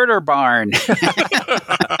got a murder barn!"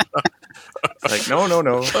 Like,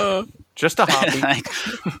 no. Just a hobby.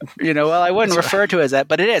 Well, I wouldn't refer to it as that,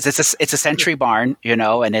 but it is. It's a century barn,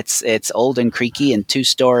 and it's old and creaky and 2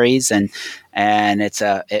 stories, and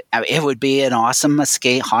it would be an awesome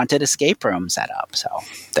haunted escape room setup. So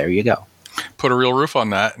there you go. Put a real roof on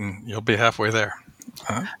that, and you'll be halfway there.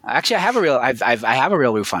 Huh? Actually, I have a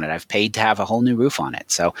real roof on it. I've paid to have a whole new roof on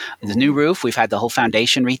it. So the new roof, we've had the whole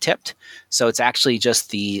foundation retipped. So it's actually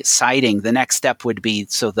just the siding. The next step would be,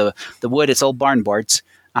 so the wood, it's old barn boards.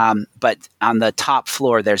 But on the top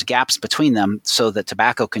floor, there's gaps between them so the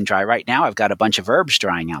tobacco can dry. Right now, I've got a bunch of herbs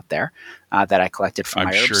drying out there that I collected from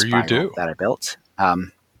my herb spiral that I built.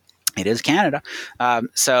 It is Canada. But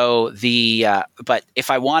if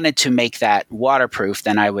I wanted to make that waterproof,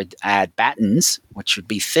 then I would add battens, which would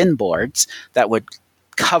be thin boards that would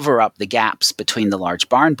cover up the gaps between the large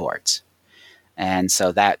barn boards. And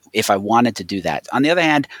so that, if I wanted to do that. On the other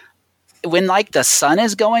hand, when the sun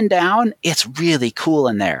is going down, it's really cool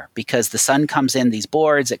in there, because the sun comes in these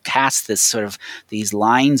boards, it casts this sort of these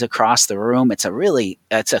lines across the room. It's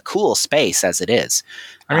a cool space as it is.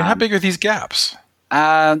 I mean, how big are these gaps?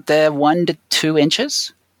 The 1 to 2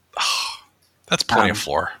 inches. Oh, that's plenty of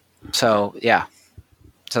floor. So yeah,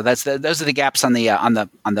 so those are the gaps on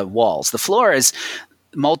the walls. The floor is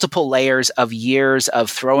multiple layers of years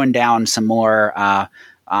of throwing down some more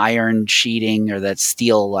iron sheeting, or that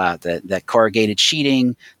steel, that corrugated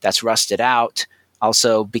sheeting that's rusted out.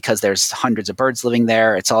 Also, because there's hundreds of birds living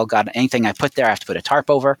there, it's all got, anything I put there, I have to put a tarp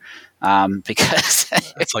over, because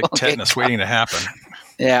it's like tetanus waiting to happen.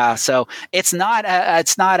 Yeah, so it's not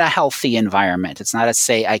a healthy environment. It's not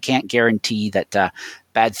I can't guarantee that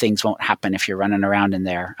bad things won't happen if you're running around in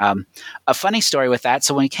there. A funny story with that.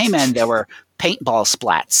 So when we came in, there were paintball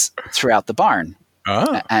splats throughout the barn.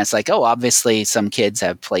 Oh. And it's like, obviously some kids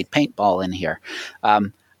have played paintball in here.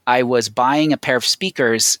 I was buying a pair of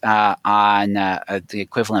speakers on the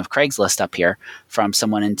equivalent of Craigslist up here from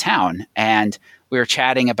someone in town, and we were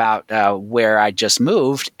chatting about where I just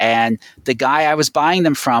moved, and the guy I was buying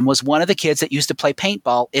them from was one of the kids that used to play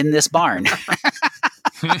paintball in this barn.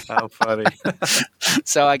 How funny.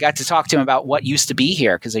 So I got to talk to him about what used to be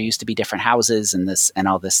here, because there used to be different houses and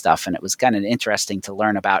all this stuff, and it was kind of interesting to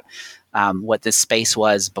learn about what this space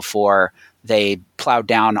was before they plowed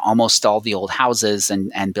down almost all the old houses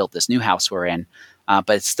and built this new house we're in. But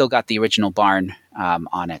it's still got the original barn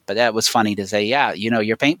on it. But that was funny to say, yeah,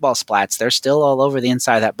 your paintball splats, they're still all over the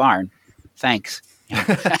inside of that barn. Thanks.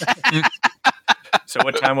 So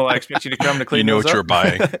what time will I expect you to come to clean those up? You're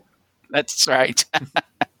buying. That's right.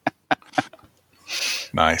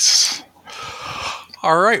 Nice.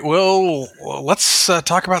 All right. Well, let's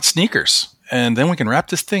talk about sneakers, and then we can wrap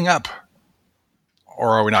this thing up.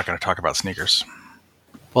 Or are we not going to talk about sneakers?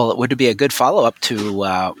 Well, it would be a good follow-up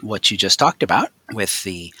to what you just talked about with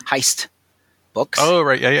the heist books. Oh,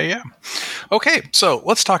 right. Yeah. Okay, so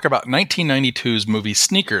let's talk about 1992's movie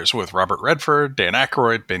Sneakers with Robert Redford, Dan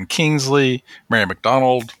Aykroyd, Ben Kingsley, Mary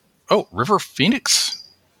McDonnell. Oh, River Phoenix.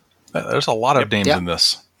 There's a lot of names in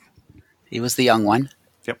this. He was the young one.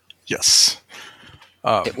 Yep. Yes.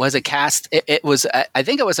 It was a cast. It was. I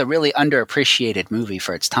think it was a really underappreciated movie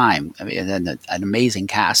for its time. I mean, an amazing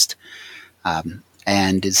cast,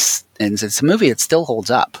 and it's a movie that still holds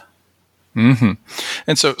up. Mm-hmm.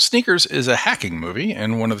 And so Sneakers is a hacking movie,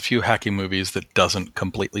 and one of the few hacking movies that doesn't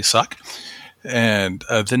completely suck. And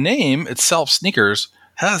the name itself, Sneakers,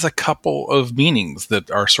 has a couple of meanings that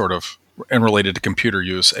are sort of related to computer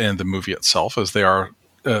use and the movie itself, as they are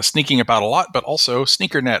sneaking about a lot, but also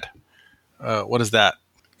SneakerNet. What is that?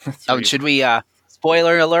 Oh, should we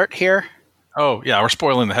spoiler alert here? Oh, yeah, we're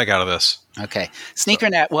spoiling the heck out of this. Okay.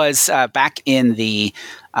 SneakerNet was back in the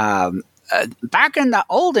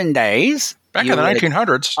olden days. Back in the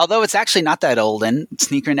 1900s. Although it's actually not that old, and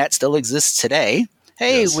SneakerNet still exists today.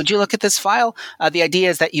 Hey, Would you look at this file? The idea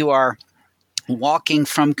is that you are walking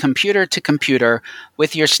from computer to computer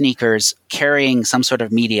with your sneakers, carrying some sort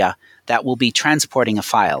of media that will be transporting a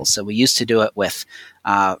file. So we used to do it with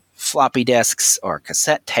floppy disks or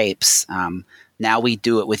cassette tapes. Now we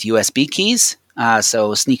do it with USB keys.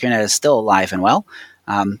 So SneakerNet is still alive and well.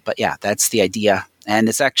 But yeah, that's the idea. And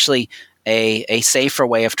it's actually a safer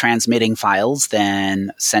way of transmitting files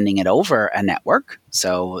than sending it over a network.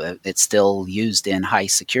 So it's still used in high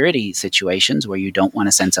security situations where you don't want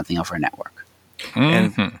to send something over a network.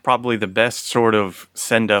 Mm-hmm. And probably the best sort of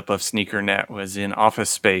send-up of SneakerNet was in Office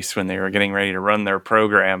Space when they were getting ready to run their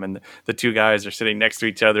program, and the two guys are sitting next to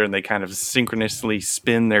each other, and they kind of synchronously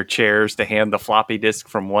spin their chairs to hand the floppy disk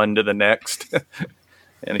from one to the next.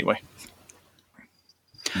 Anyway.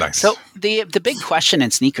 Nice. So the big question in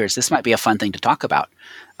Sneakers, this might be a fun thing to talk about.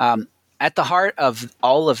 At the heart of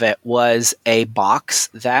all of it was a box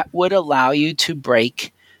that would allow you to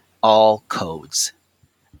break all codes.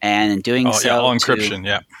 And in doing all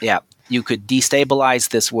encryption, you could destabilize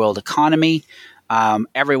this world economy.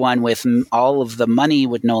 Everyone with all of the money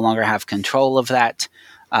would no longer have control of that.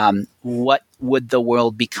 What would the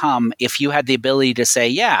world become if you had the ability to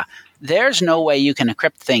say, there's no way you can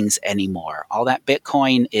encrypt things anymore. All that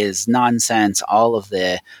Bitcoin is nonsense. All of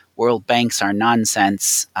the world banks are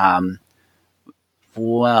nonsense.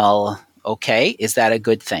 Okay, is that a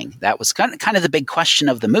good thing? That was kind of the big question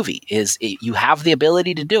of the movie, is you have the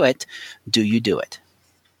ability to do it. Do you do it?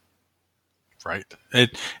 Right.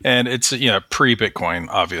 It's pre-Bitcoin,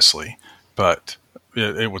 obviously, but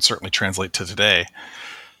it would certainly translate to today.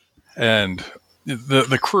 And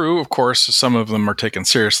the crew, of course, some of them are taken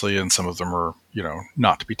seriously and some of them are,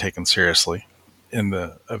 not to be taken seriously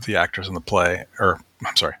of the actors in the play,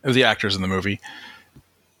 of the actors in the movie.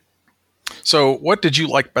 So what did you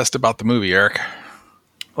like best about the movie, Eric?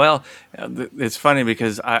 Well, it's funny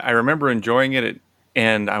because I remember enjoying it,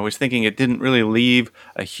 and I was thinking it didn't really leave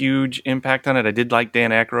a huge impact on it. I did like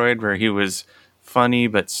Dan Aykroyd, where he was funny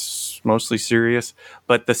but mostly serious.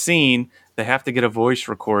 But the scene, they have to get a voice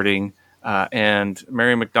recording, and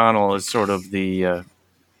Mary McDonnell is sort of the...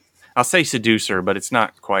 I'll say seducer, but it's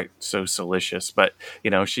not quite so salacious. But,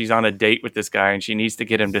 she's on a date with this guy and she needs to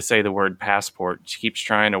get him to say the word passport. She keeps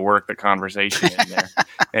trying to work the conversation in there.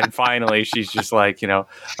 And finally, she's just like,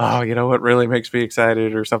 what really makes me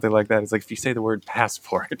excited or something like that. It's like, if you say the word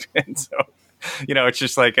passport. And so, it's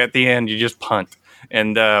just like at the end, you just punt.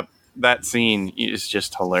 And that scene is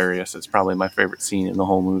just hilarious. It's probably my favorite scene in the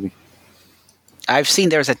whole movie. I've seen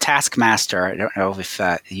there's a Taskmaster. I don't know if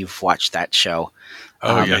you've watched that show.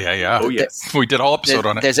 Oh, yeah. Oh, yes. We did a whole episode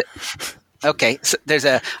on it. Okay.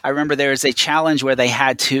 So I remember there was a challenge where they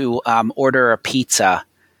had to order a pizza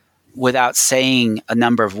without saying a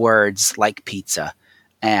number of words like pizza.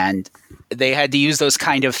 And they had to use those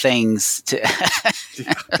kind of things to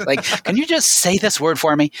like, can you just say this word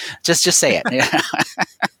for me? Just say it.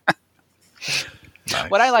 Nice.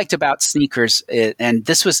 What I liked about Sneakers, and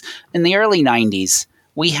this was in the early 90s,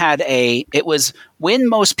 it was when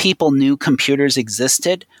most people knew computers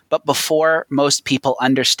existed, but before most people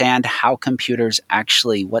understand how computers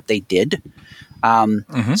actually, what they did.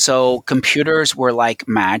 So computers were like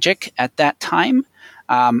magic at that time,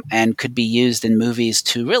 and could be used in movies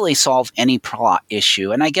to really solve any plot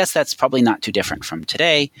issue. And I guess that's probably not too different from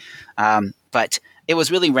today. But it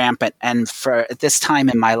was really rampant. And for at this time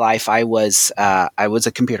in my life, I was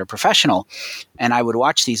a computer professional, and I would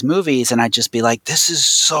watch these movies and I'd just be like, this is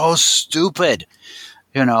so stupid.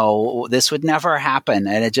 this would never happen.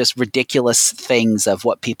 And it just ridiculous things of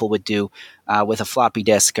what people would do with a floppy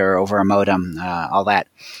disk or over a modem, all that.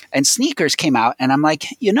 And Sneakers came out, and I'm like,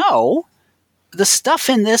 the stuff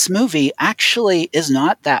in this movie actually is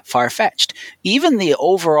not that far-fetched. Even the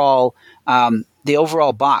overall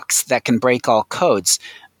box that can break all codes,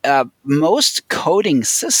 most coding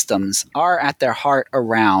systems are at their heart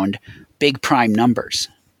around big prime numbers.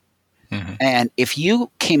 Mm-hmm. And if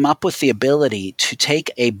you came up with the ability to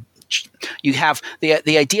take you have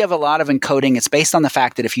the idea of a lot of encoding, it's based on the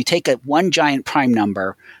fact that if you take one giant prime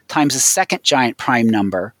number times a second giant prime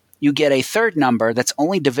number, you get a third number that's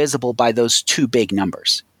only divisible by those two big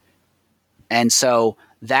numbers. And so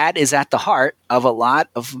that is at the heart of a lot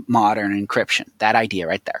of modern encryption, that idea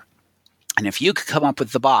right there. And if you could come up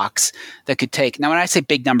with the box that could take, now when I say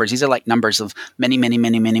big numbers, these are like numbers of many, many,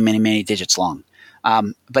 many, many, many, many digits long.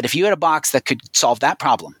 But if you had a box that could solve that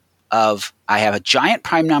problem of I have a giant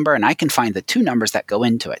prime number and I can find the two numbers that go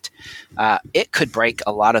into it, it could break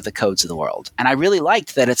a lot of the codes of the world. And I really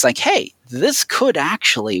liked that it's like, hey, this could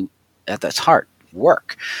actually, at its heart,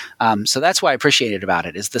 work. So that's what I appreciated about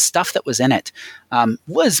it, is the stuff that was in it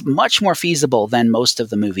was much more feasible than most of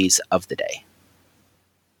the movies of the day.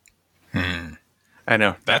 I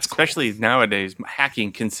know. That's especially cool. Nowadays,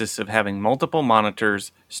 hacking consists of having multiple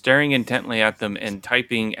monitors, staring intently at them, and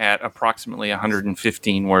typing at approximately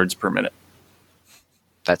 115 words per minute.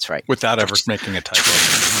 That's right. Without ever making a typo.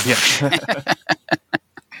 Yeah.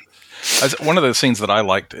 One of the scenes that I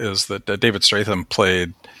liked is that David Strathern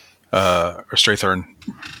played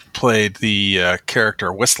the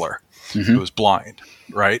character Whistler, who was blind,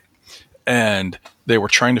 right? And they were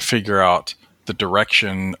trying to figure out the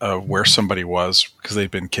direction of where somebody was because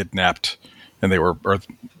they'd been kidnapped, and they were, or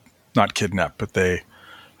not kidnapped, but they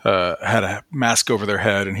had a mask over their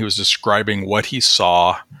head, and he was describing what he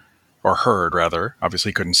saw or heard, rather. Obviously,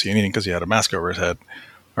 he couldn't see anything because he had a mask over his head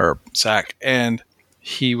or sack, and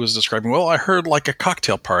he was describing, well, I heard like a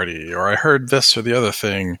cocktail party, or I heard this or the other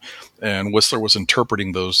thing, and Whistler was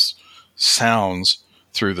interpreting those sounds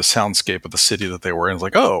through the soundscape of the city that they were in. It's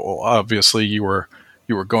like, oh, well, obviously you were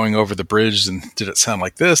going over the bridge, and did it sound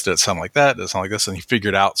like this? Did it sound like that? Did it sound like this? And he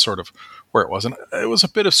figured out sort of where it was. And it was a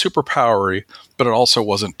bit of superpowery, but it also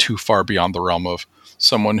wasn't too far beyond the realm of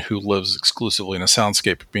someone who lives exclusively in a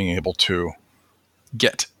soundscape being able to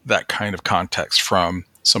get that kind of context from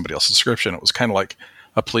somebody else's description. It was kind of like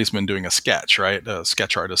a policeman doing a sketch, right? A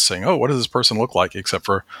sketch artist saying, oh, what does this person look like? Except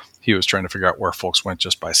for he was trying to figure out where folks went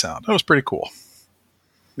just by sound. That was pretty cool.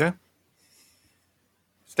 Yeah.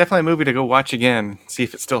 It's definitely a movie to go watch again, see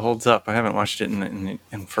if it still holds up. I haven't watched it in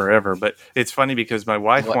forever, but it's funny because my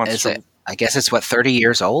wife wants to... I guess it's 30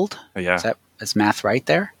 years old? Yeah. Is math right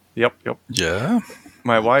there? Yep. Yeah.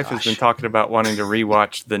 My wife has been talking about wanting to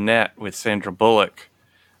rewatch The Net with Sandra Bullock,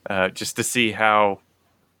 just to see how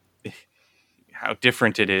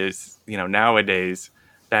different it is, nowadays.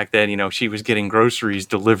 Back then, she was getting groceries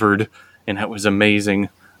delivered, and that was amazing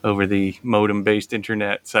over the modem-based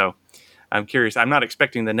internet. So I'm curious. I'm not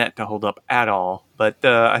expecting The Net to hold up at all, but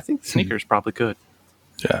I think Sneakers probably could.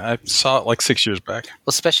 Yeah, I saw it like 6 years back. Well,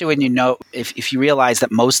 especially when if you realize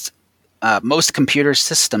that most computer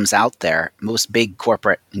systems out there, most big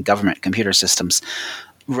corporate and government computer systems,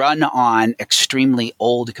 run on extremely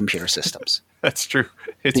old computer systems. That's true.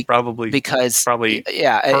 It's probably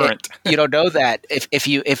current. You don't know that if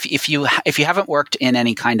you haven't worked in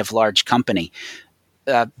any kind of large company,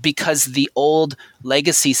 because the old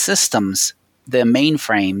legacy systems, the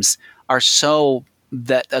mainframes, are so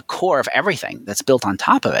that the core of everything that's built on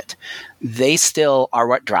top of it, they still are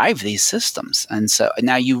what drive these systems. And so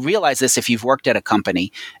now you realize this if you've worked at a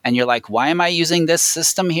company and you're like, why am I using this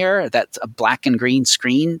system here? That's a black and green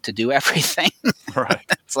screen to do everything. Right.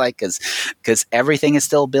 It's like, because everything is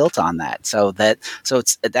still built on that.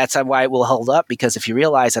 That's why it will hold up, because if you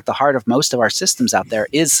realize at the heart of most of our systems out there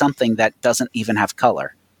is something that doesn't even have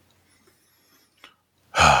color.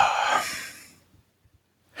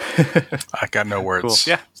 I got no words.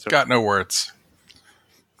 Cool. Yeah. Got no words.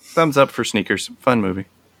 Thumbs up for Sneakers. Fun movie.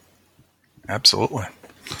 Absolutely.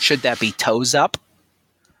 Should that be toes up?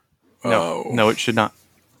 No, it should not.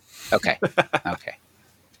 Okay. I'm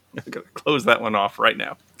going to close that one off right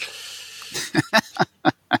now.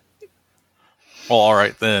 Well, all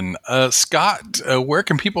right then. Scott, where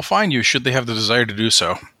can people find you should they have the desire to do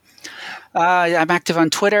so? I'm active on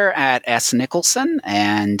Twitter at S. Nicholson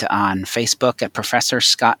and on Facebook at Professor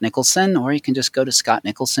Scott Nicholson, or you can just go to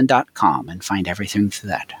scottnicholson.com and find everything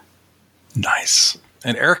through that. Nice.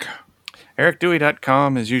 And Eric?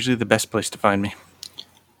 EricDewey.com is usually the best place to find me.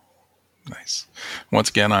 Nice. Once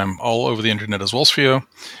again, I'm all over the internet as well for you.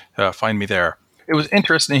 Find me there. it was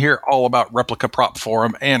interesting to hear all about Replica Prop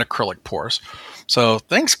Forum and acrylic pours. So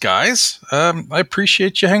thanks, guys. I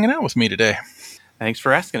appreciate you hanging out with me today. Thanks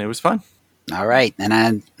for asking. It was fun. All right. And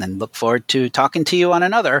I look forward to talking to you on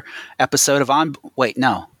another episode of Wait,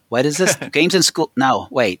 no. What is this? Games in School? No,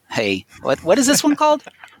 wait. Hey, what is this one called?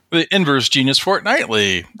 The Inverse Genius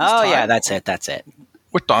Fortnightly. Oh, yeah, that's it.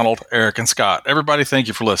 With Donald, Eric, and Scott. Everybody, thank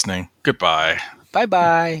you for listening. Goodbye.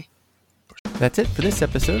 Bye-bye. That's it for this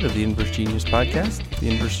episode of the Inverse Genius Podcast. The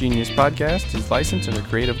Inverse Genius Podcast is licensed under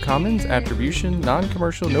Creative Commons Attribution,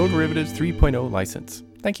 Non-Commercial, No Derivatives 3.0 license.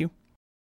 Thank you.